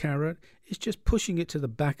half a carat, is just pushing it to the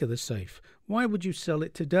back of the safe. Why would you sell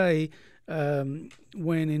it today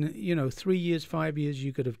when in 3 years, 5 years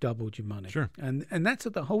you could have doubled your money? Sure. And that's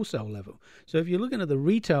at the wholesale level. So if you're looking at the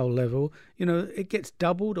retail level, you know, it gets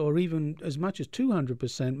doubled or even as much as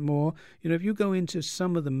 200% more. You know, if you go into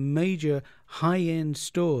some of the major high-end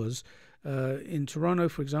stores in Toronto,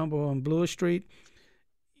 for example, on Bloor Street,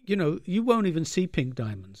 you know, you won't even see pink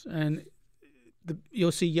diamonds, and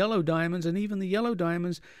you'll see yellow diamonds, and even the yellow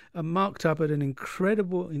diamonds are marked up at an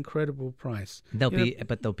incredible price. They'll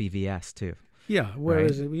be VS too. Yeah,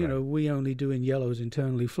 whereas Right. you know, we only do in yellows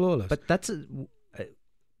internally flawless. But that's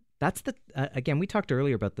the again, we talked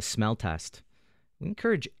earlier about the smell test. We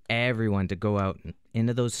encourage everyone to go out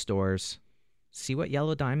into those stores, see what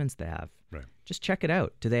yellow diamonds they have. Right. Just check it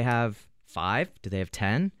out. Do they have 5? Do they have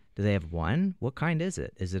 10? Do they have 1? What kind is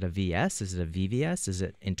it? Is it a VS? Is it a VVS? Is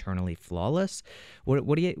it internally flawless? What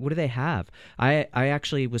do they have? I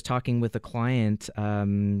actually was talking with a client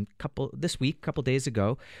couple days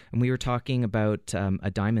ago, and we were talking about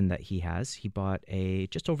a diamond that he has. He bought a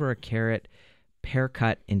just over a carat pear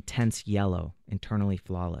cut intense yellow, internally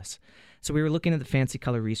flawless. So we were looking at the Fancy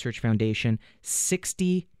Color Research Foundation.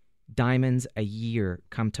 60 diamonds a year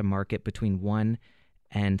come to market between 1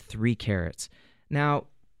 and 3 carats. Now,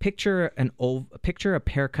 picture a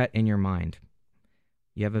pear cut in your mind.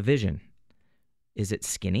 You have a vision. Is it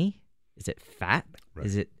skinny? Is it fat?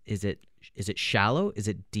 Right. Is it shallow? Is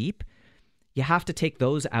it deep? You have to take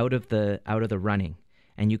those out of the running,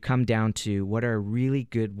 and you come down to what are really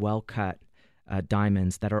good, well cut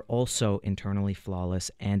diamonds that are also internally flawless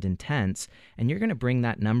and intense, and you're going to bring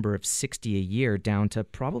that number of 60 a year down to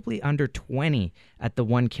probably under 20 at the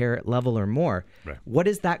 1 carat level or more. Right. What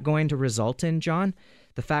is that going to result in, John?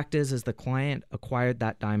 The fact is the client acquired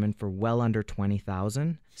that diamond for well under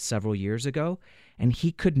 $20,000 several years ago, and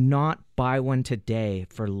he could not buy one today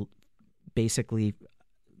for basically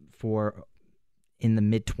in the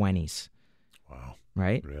mid-20s. Wow.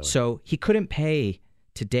 Right? Really? So he couldn't pay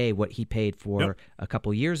today what he paid for a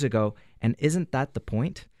couple years ago, and isn't that the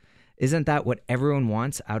point? Isn't that what everyone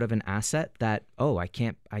wants out of an asset? That, oh, I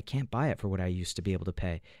can't buy it for what I used to be able to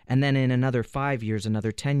pay. And then in another 5 years,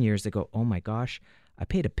 another 10 years, they go, oh my gosh, I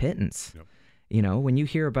paid a pittance. Yep. You know, when you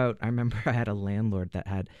hear about, I remember I had a landlord that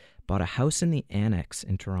had bought a house in the annex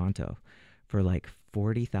in Toronto for like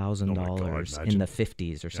 $40,000 in the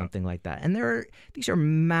 50s or something like that. And these are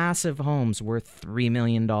massive homes worth $3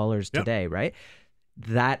 million today, right?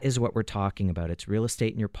 That is what we're talking about. It's real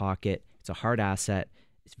estate in your pocket. It's a hard asset.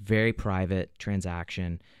 It's very private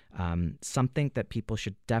transaction. Something that people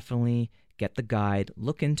should definitely get the guide,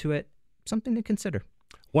 look into it, something to consider.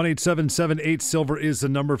 1-877-8-SILVER is the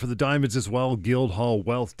number for the diamonds as well.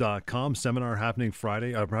 Guildhallwealth.com. Seminar happening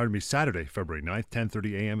Saturday, February 9th,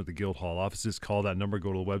 10:30 a.m. at the Guildhall offices. Call that number,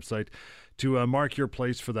 go to the website to mark your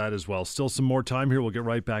place for that as well. Still some more time here. We'll get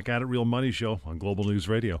right back at it. Real Money Show on Global News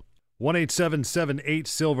Radio.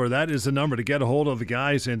 1-877-8-SILVER. That is the number to get a hold of the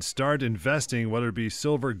guys and start investing, whether it be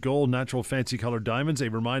silver, gold, natural fancy colored diamonds. A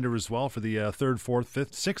reminder as well for the third, fourth,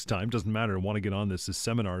 fifth, sixth time. Doesn't matter. Want to get on this. This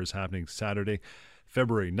seminar is happening Saturday,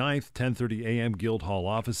 February 9th, 10:30 a.m., Guildhall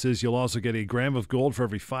offices. You'll also get a gram of gold for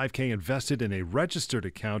every $5,000 invested in a registered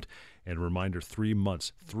account. And a reminder, 3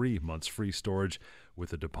 months free storage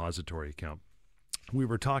with a depository account. We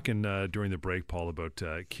were talking during the break, Paul, about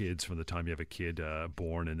kids from the time you have a kid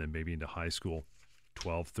born and then maybe into high school,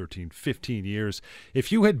 12, 13, 15 years. If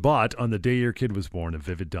you had bought on the day your kid was born a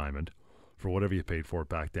Vivid diamond for whatever you paid for it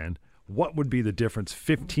back then, what would be the difference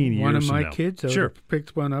 15 years from now? One of my kids, I sure.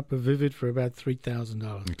 picked one up, a Vivid, for about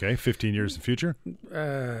 $3,000. Okay, 15 years in the future?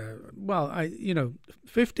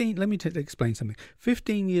 15, let me explain something.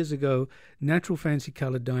 15 years ago, natural fancy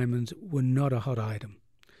colored diamonds were not a hot item.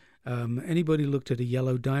 Anybody looked at a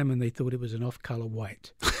yellow diamond, they thought it was an off-color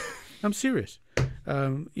white. I'm serious.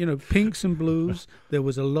 Pinks and blues, there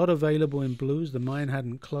was a lot available in blues. The mine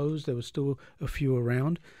hadn't closed. There was still a few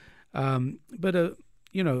around. You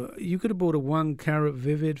could have bought a 1 carat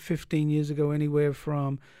Vivid 15 years ago anywhere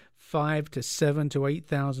from $5,000 to $7,000 to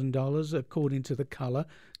 $8,000 according to the color.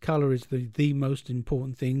 Color is the most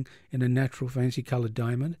important thing in a natural fancy colored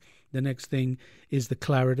diamond. The next thing is the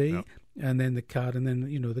clarity, and then the cut, and then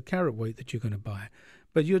the carat weight that you're going to buy.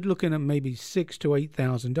 But you're looking at maybe $6,000 to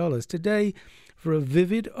 $8,000 today for a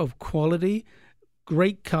Vivid of quality,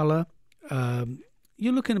 great color.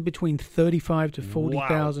 You're looking at between $35,000 to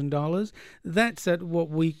 $40,000. That's at what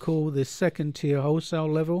we call the second tier wholesale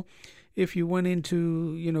level. If you went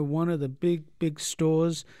into one of the big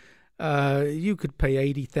stores, you could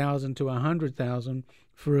pay $80,000 to $100,000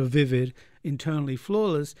 for a Vivid internally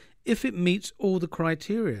flawless if it meets all the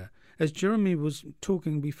criteria. As Jeremy was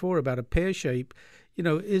talking before about a pear shape,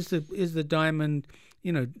 is the diamond,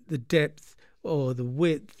 the depth or the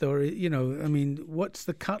width, or what's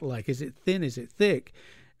the cut like? Is it thin? Is it thick?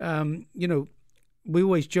 We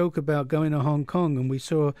always joke about going to Hong Kong and we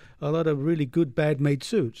saw a lot of really good bad-made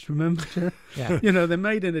suits. Remember? Yeah. They're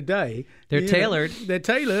made in a day. They're tailored. They're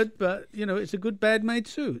tailored, but it's a good bad-made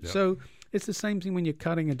suit. Yep. So it's the same thing when you're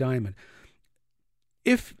cutting a diamond.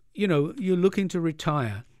 If you're looking to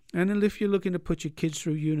retire, and if you're looking to put your kids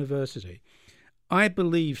through university, I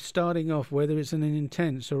believe starting off, whether it's an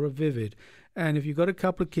intense or a Vivid, and if you've got a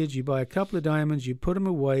couple of kids, you buy a couple of diamonds, you put them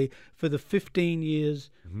away for the 15 years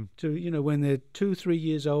to, when they're 2-3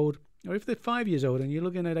 years old, or if they're 5 years old and you're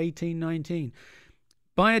looking at 18, 19.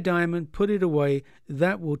 Buy a diamond, put it away.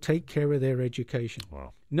 That will take care of their education.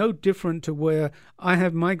 Wow. No different to where I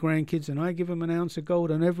have my grandkids and I give them an ounce of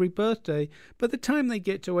gold on every birthday. By the time they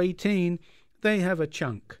get to 18, they have a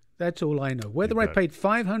chunk. That's all I know. Whether I paid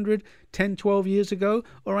 $500 10, 12 years ago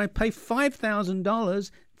or I pay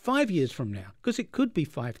 $5,000 5 years from now, because it could be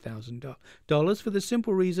 $5,000 for the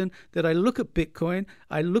simple reason that I look at Bitcoin,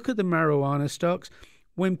 I look at the marijuana stocks.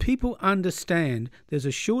 When people understand there's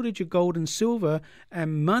a shortage of gold and silver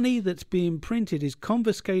and money that's being printed is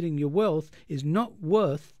confiscating your wealth, is not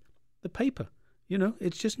worth the paper.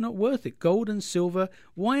 It's just not worth it. Gold and silver,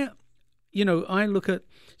 why? I look at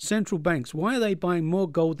central banks. Why are they buying more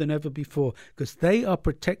gold than ever before? Because they are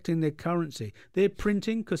protecting their currency. They're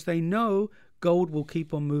printing because they know gold will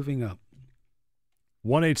keep on moving up.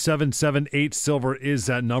 1-877-8-SILVER is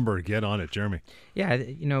that number. Get on it, Jeremy.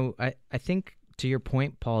 Yeah, I think to your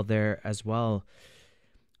point, Paul, there as well,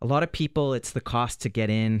 a lot of people, it's the cost to get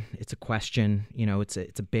in. It's a question.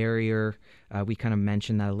 It's a barrier. We kind of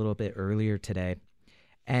mentioned that a little bit earlier today.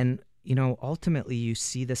 And, ultimately you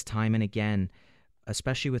see this time and again,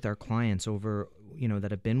 especially with our clients over,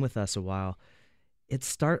 that have been with us a while. It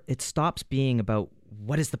stops being about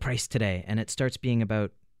what is the price today, and it starts being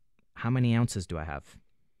about how many ounces do I have?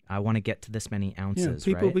 I want to get to this many ounces.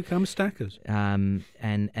 Yeah, people right? become stackers. And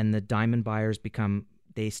the diamond buyers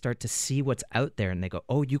they start to see what's out there, and they go,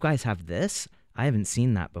 "Oh, you guys have this? I haven't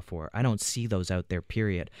seen that before. I don't see those out there.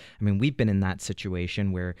 Period." I mean, we've been in that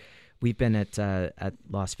situation where we've been at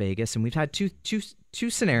Las Vegas, and we've had two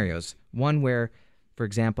scenarios. One where, for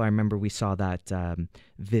example, I remember we saw that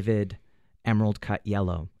vivid emerald cut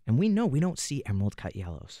yellow, and we know we don't see emerald cut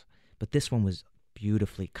yellows, but this one was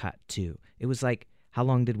beautifully cut too. It was like, how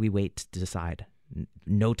long did we wait to decide?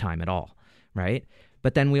 No time at all, right?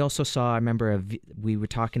 But then we also saw, I remember we were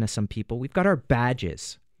talking to some people. We've got our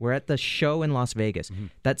badges. We're at the show in Las Vegas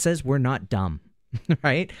that says we're not dumb,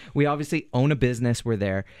 right? We obviously own a business. We're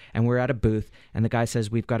there, and we're at a booth, and the guy says,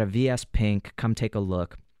 we've got a VS Pink. Come take a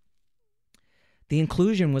look. The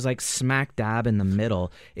inclusion was like smack dab in the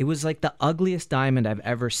middle. It was like the ugliest diamond I've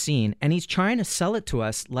ever seen, and he's trying to sell it to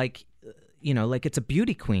us like, like it's a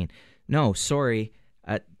beauty queen. No, sorry.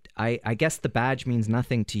 I guess the badge means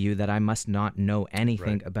nothing to you, that I must not know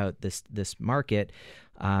anything about this market,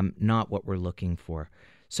 not what we're looking for.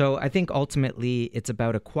 So I think ultimately it's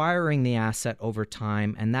about acquiring the asset over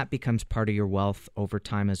time, and that becomes part of your wealth over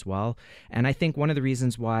time as well. And I think one of the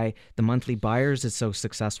reasons why the monthly buyers is so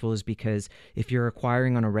successful is because if you're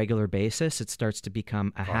acquiring on a regular basis, it starts to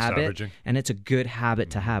become a habit, averaging. And it's a good habit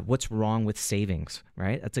to have. What's wrong with savings,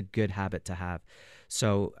 right? That's a good habit to have.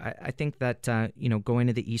 So I think that, going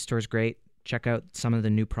to the e-store is great. Check out some of the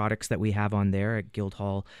new products that we have on there at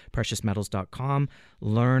guildhallpreciousmetals.com.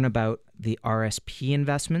 Learn about the RSP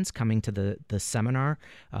investments coming to the seminar.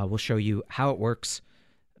 We'll show you how it works.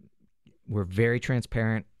 We're very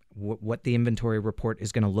transparent. What the inventory report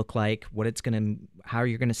is going to look like, how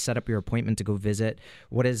you're going to set up your appointment to go visit,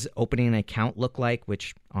 what does opening an account look like,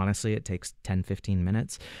 which honestly it takes 10, 15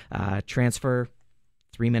 minutes. Transfer,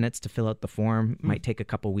 3 minutes to fill out the form. Might take a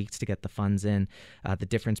couple weeks to get the funds in. The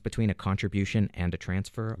difference between a contribution and a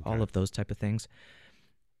transfer, all of those type of things.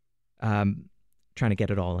 Trying to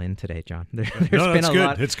get it all in today, John.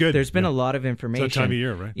 There's been a lot of information. It's that time of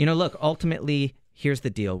year, right? Look, ultimately, here's the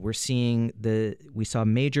deal. We saw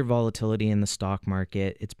major volatility in the stock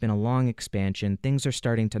market. It's been a long expansion. Things are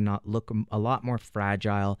starting to not look a lot more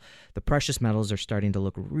fragile. The precious metals are starting to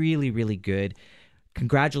look really, really good.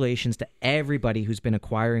 Congratulations to everybody who's been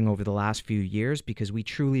acquiring over the last few years, because we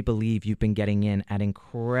truly believe you've been getting in at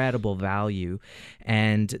incredible value,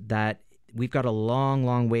 and that we've got a long,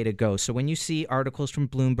 long way to go. So when you see articles from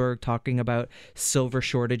Bloomberg talking about silver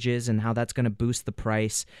shortages and how that's going to boost the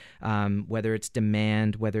price, whether it's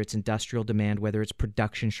demand, whether it's industrial demand, whether it's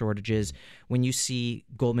production shortages, when you see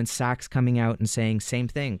Goldman Sachs coming out and saying same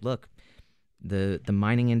thing, look, the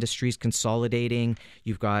mining industry is consolidating.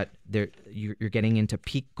 You're getting into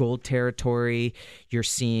peak gold territory. You're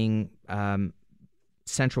seeing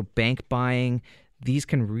central bank buying. These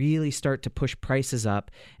can really start to push prices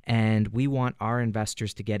up, and we want our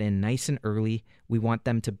investors to get in nice and early. We want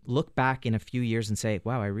them to look back in a few years and say,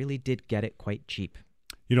 wow, I really did get it quite cheap.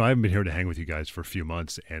 I haven't been here to hang with you guys for a few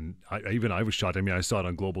months, and I was shocked. I mean, I saw it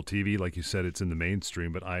on global TV. Like you said, it's in the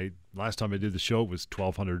mainstream, but last time I did the show, it was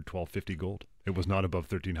 $1,200, $1,250 gold. It was not above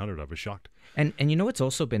 $1,300. I was shocked. And what's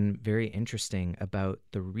also been very interesting about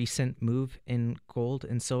the recent move in gold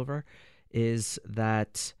and silver is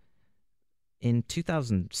that in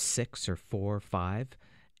 2006 or 4 or 5,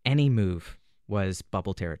 any move was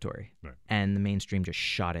bubble territory, right, and the mainstream just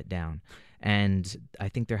shot it down. And I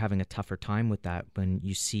think they're having a tougher time with that when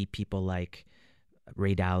you see people like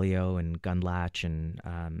Ray Dalio and Gundlach and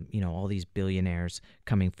all these billionaires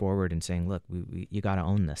coming forward and saying, look, you got to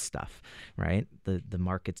own this stuff, right? The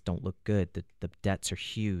markets don't look good. The debts are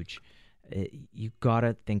huge. You got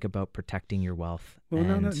to think about protecting your wealth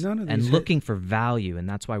and looking for value, and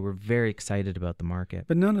that's why we're very excited about the market.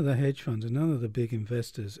 But none of the hedge funds and none of the big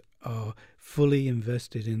investors are fully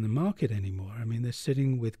invested in the market anymore. I mean, they're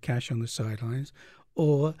sitting with cash on the sidelines,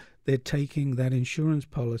 or they're taking that insurance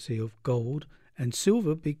policy of gold and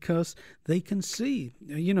silver because they can see.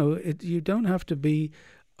 You don't have to be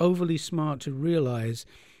overly smart to realize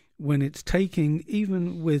when it's taking,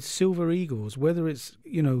 even with Silver Eagles, whether it's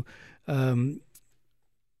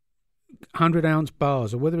 100-ounce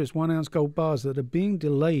bars or whether it's 1-ounce gold bars that are being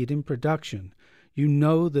delayed in production,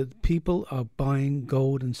 that people are buying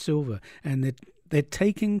gold and silver, and they're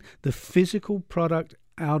taking the physical product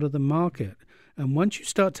out of the market. And once you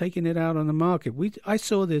start taking it out on the market, I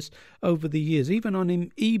saw this over the years, even on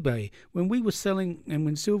eBay, when we were selling, and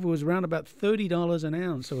when silver was around about $30 an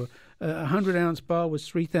ounce, or a 100-ounce bar was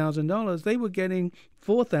 $3,000, they were getting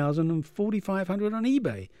 $4,000 and $4,500 on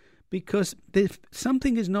eBay, because if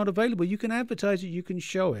something is not available, you can advertise it, you can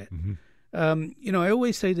show it. Mm-hmm. I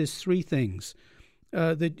always say there's 3 things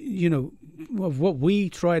of what we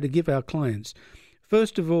try to give our clients.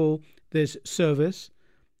 First of all, there's service,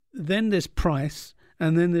 then there's price,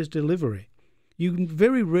 and then there's delivery. You can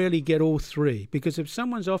very rarely get all 3, because if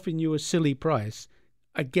someone's offering you a silly price,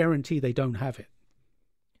 I guarantee they don't have it.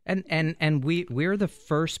 And we're the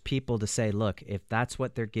first people to say, look, if that's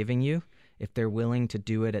what they're giving you, if they're willing to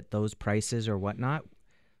do it at those prices or whatnot,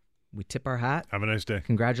 we tip our hat. Have a nice day.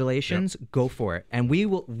 Congratulations. Yep. Go for it. And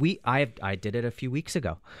I did it a few weeks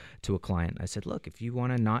ago to a client. I said, look, if you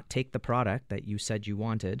want to not take the product that you said you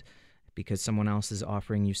wanted because someone else is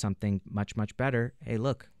offering you something much, much better, hey,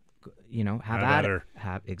 look, have at it.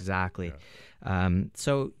 Exactly. Yeah.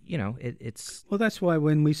 So, it's... Well, that's why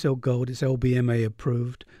when we sell gold, it's LBMA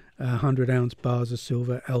approved. 100-ounce bars of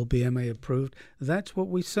silver, LBMA approved. That's what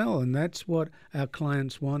we sell, and that's what our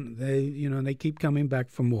clients want. They keep coming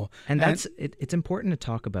back for more. And it's important to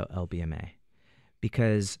talk about LBMA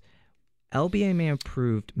because LBMA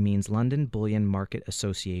approved means London Bullion Market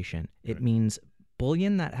Association. It means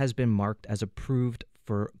bullion that has been marked as approved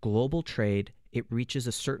for global trade. It reaches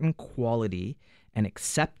a certain quality and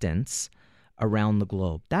acceptance around the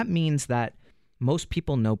globe. That means that most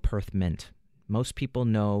people know Perth Mint. Most people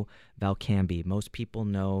know Valcambi. Most people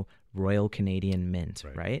know Royal Canadian Mint,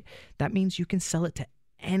 right? That means you can sell it to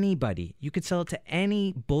anybody. You could sell it to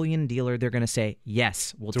any bullion dealer. They're going to say,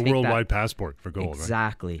 yes, we'll take that. It's a worldwide passport for gold,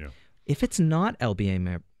 exactly. Right? Yeah. If it's not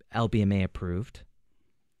LBMA approved,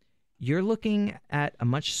 you're looking at a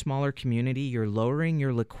much smaller community. You're lowering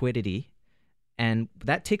your liquidity. And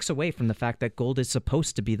that takes away from the fact that gold is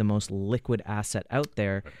supposed to be the most liquid asset out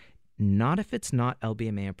there, not if it's not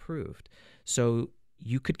LBMA approved. So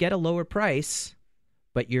you could get a lower price,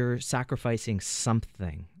 but you're sacrificing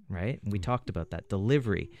something, right? We talked about that.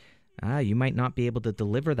 Delivery. You might not be able to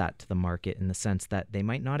deliver that to the market in the sense that they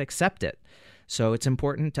might not accept it. So it's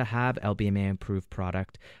important to have LBMA approved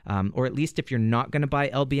product, or at least if you're not going to buy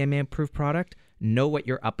LBMA approved product, know what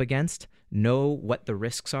you're up against, know what the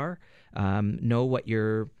risks are, know what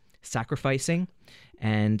you're sacrificing.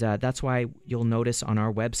 And that's why you'll notice on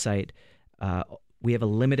our website, we have a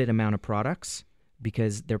limited amount of products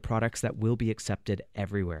because they're products that will be accepted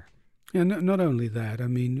everywhere. And not only that, I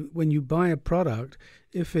mean, when you buy a product,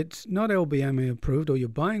 if it's not LBMA approved or you're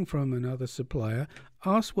buying from another supplier,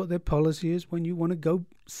 ask what their policy is when you want to go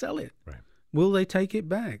sell it. Right. Will they take it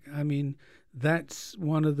back? I mean, that's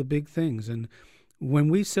one of the big things. And when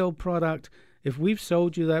we sell product, if we've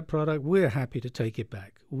sold you that product, we're happy to take it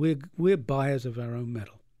back. We're buyers of our own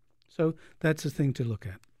metal. So that's the thing to look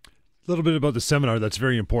at. A little bit about the seminar. That's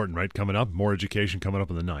very important, right? Coming up, more education coming up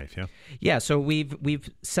on the 9th, yeah? Yeah, so we've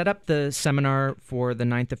set up the seminar for the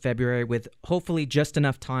 9th of February with hopefully just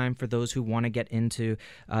enough time for those who want to get into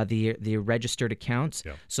the registered accounts.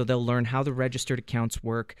 Yeah. So they'll learn how the registered accounts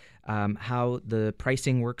work, how the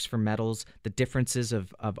pricing works for metals, the differences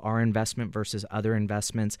of our investment versus other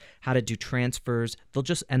investments, how to do transfers.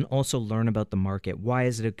 And also learn about the market. Why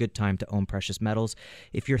is it a good time to own precious metals?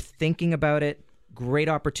 If you're thinking about it, great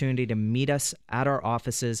opportunity to meet us at our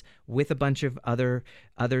offices with a bunch of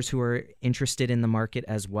others who are interested in the market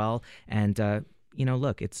as well. And,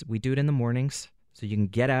 look, we do it in the mornings, so you can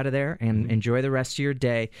get out of there and enjoy the rest of your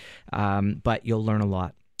day, but you'll learn a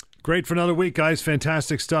lot. Great for another week, guys.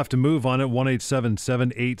 Fantastic stuff to move on it.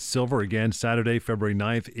 1-877-8-SILVER. Again, Saturday, February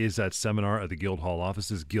 9th is that seminar at the Guildhall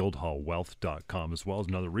offices, guildhallwealth.com as well as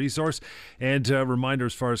another resource. And reminder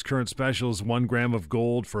as far as current specials, 1 gram of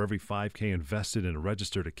gold for every $5,000 invested in a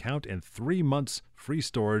registered account and 3 months free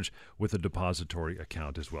storage with a depository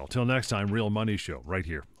account as well. Till next time, Real Money Show right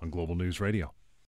here on Global News Radio.